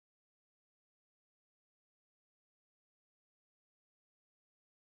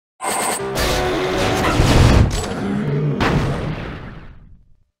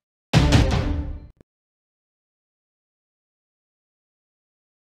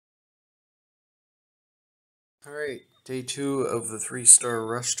Alright, day 2 of the 3-star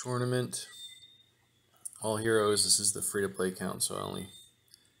rush tournament. All heroes. This is the free-to-play count, so I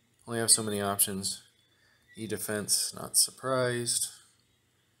only have so many options. E-defense, not surprised.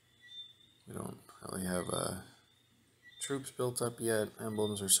 We don't really have troops built up yet.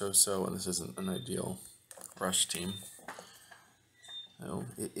 Emblems are so-so, and this isn't an ideal rush team. So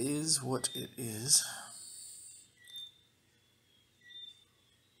it is what it is.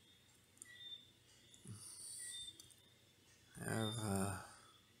 I have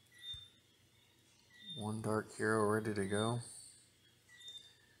one dark hero ready to go.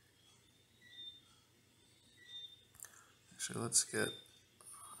 Actually, let's get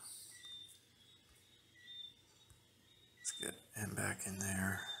him back in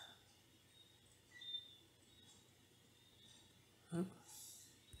there.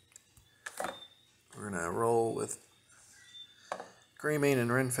 We're gonna roll with Greymane and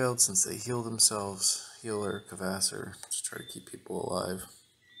Renfeld since they heal themselves. Healer, Kvassar, just try to keep people alive.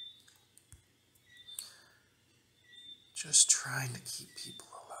 Just trying to keep people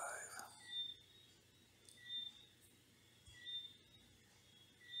alive.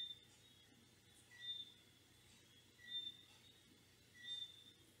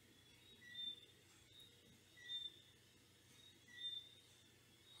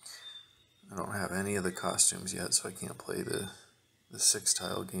 I don't have any of the costumes yet, so I can't play the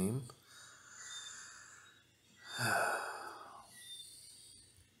 6-tile game.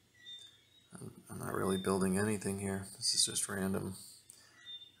 I'm not really building anything here. This is just random.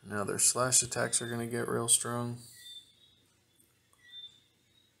 Now their slash attacks are going to get real strong.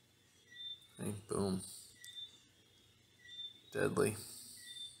 Okay, boom. Deadly.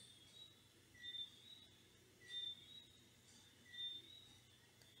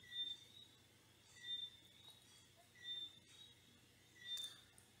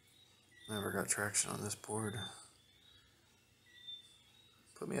 Never got traction on this board.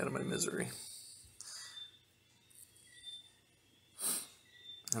 Put me out of my misery.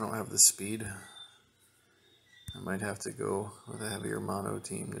 I don't have the speed. I might have to go with a heavier mono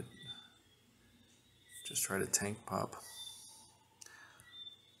team to just try to tank pop.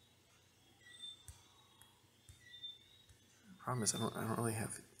 The problem is I don't really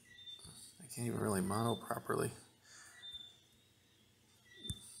have, I can't even really mono properly.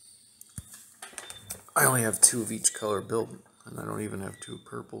 I only have 2 of each color built, and I don't even have 2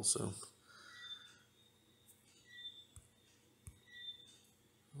 purple, so.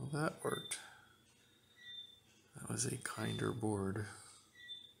 Well, that worked. That was a kinder board.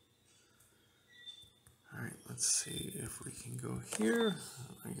 Alright, let's see if we can go here.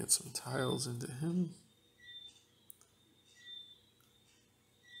 I get some tiles into him.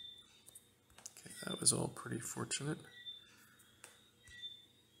 Okay, that was all pretty fortunate.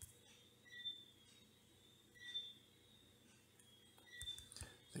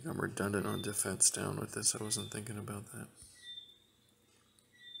 I think I'm redundant on defense down with this. I wasn't thinking about that.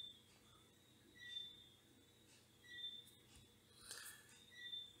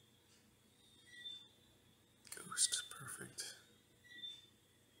 Ghost, perfect.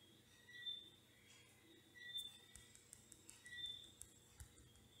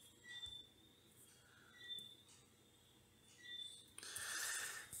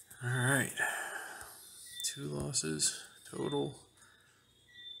 Alright. 2 losses total.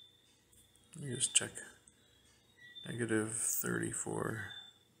 Let me just check. -34.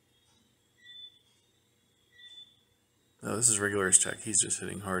 No, this is regular check. He's just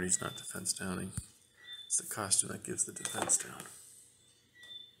hitting hard. He's not defense downing. It's the costume that gives the defense down.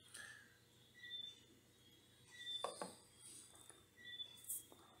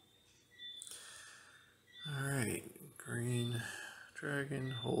 Alright. Green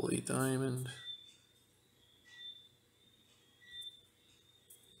dragon, holy diamond.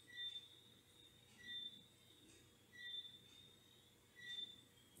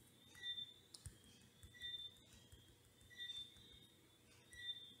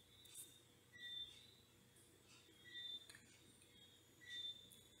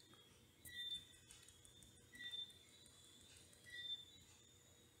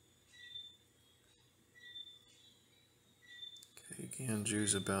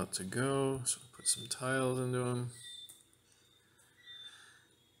 Ganju's about to go, so put some tiles into him.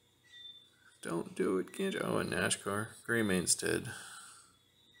 Don't do it, Ganju. Oh, and Nashgar. Greymane's dead.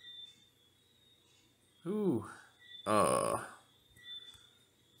 Ooh.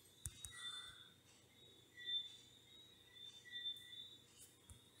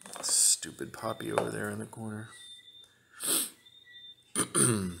 Stupid Poppy over there in the corner.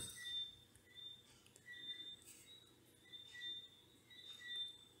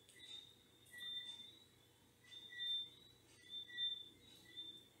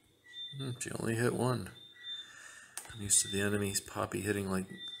 She only hit one. I'm used to the enemy's Poppy hitting like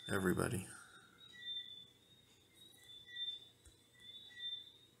everybody.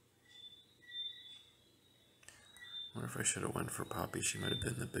 I wonder if I should have went for Poppy. She might have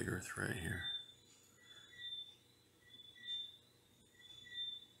been the bigger threat here.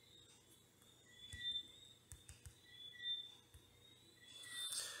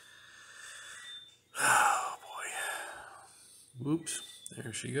 Oh boy. Whoops.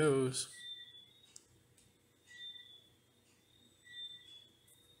 There she goes.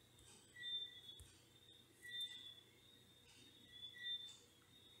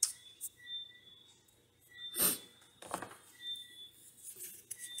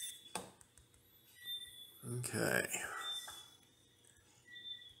 Okay.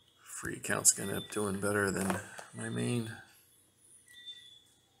 Free account's gonna end up doing better than my main.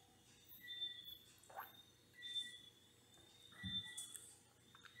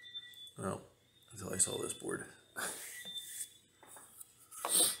 Well, until I saw this board.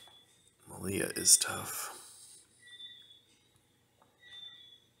 Malia is tough.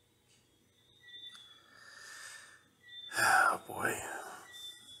 Oh boy.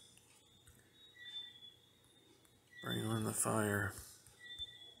 Bring on the fire.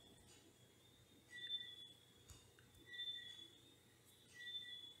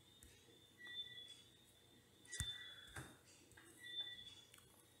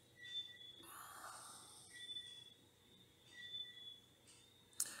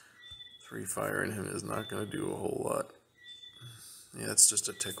 Three fire in him is not going to do a whole lot. Yeah, it's just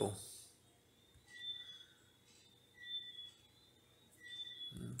a tickle.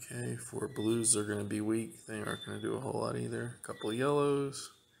 Okay, 4 blues are going to be weak. They aren't going to do a whole lot either. A couple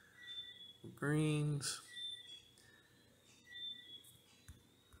yellows, greens.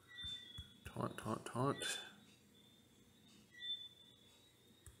 Taunt, taunt, taunt.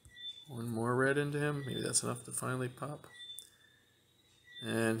 One more red into him. Maybe that's enough to finally pop.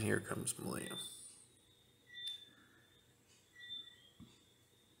 And here comes Malia.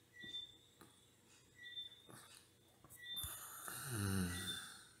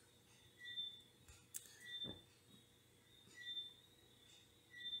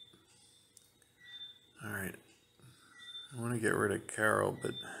 Alright. I want to get rid of Carol,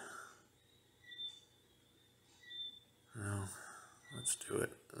 but no, let's do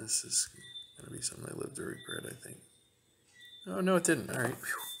it. This is going to be something I live to regret, I think. Oh, no, it didn't. Alright.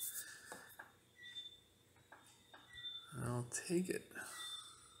 I'll take it.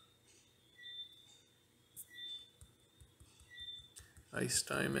 Ice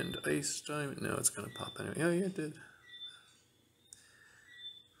diamond, ice diamond. No, it's going to pop anyway. Oh, yeah, it did.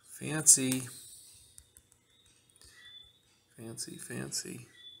 Fancy. Fancy, fancy.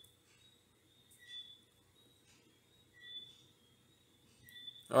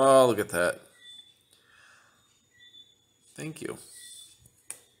 Oh, look at that. Thank you.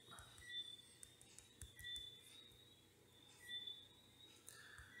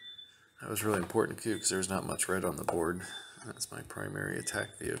 That was really important too, because there's not much red on the board. That's my primary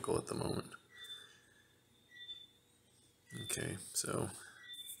attack vehicle at the moment. Okay, so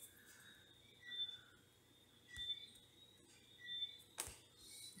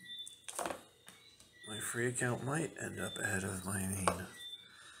my free account might end up ahead of my main.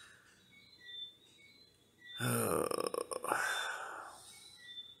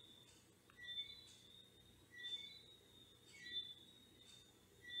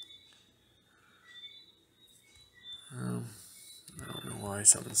 I don't know why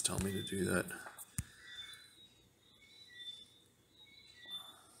something's telling me to do that.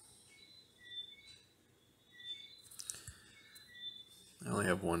 I only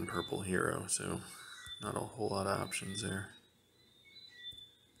have one purple hero, so not a whole lot of options there.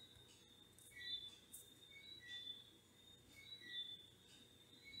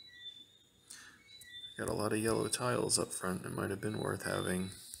 Got a lot of yellow tiles up front. It might have been worth having.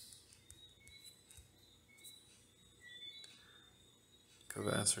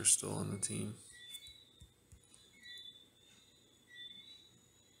 Kavasser's still on the team.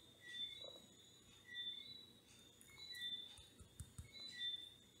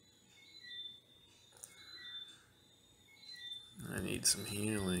 I need some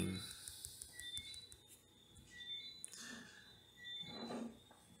healing.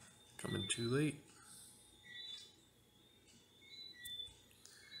 Coming too late.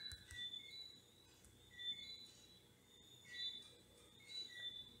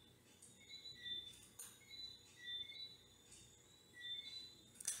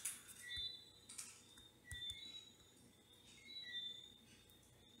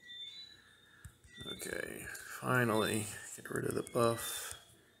 Okay, finally get rid of the buff.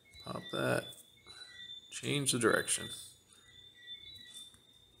 Pop that. Change the direction.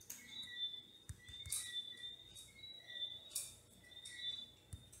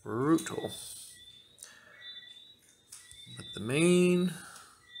 Brutal. But the main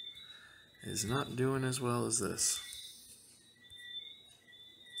is not doing as well as this.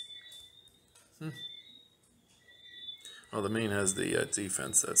 Oh, the main has the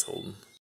defense that's holding.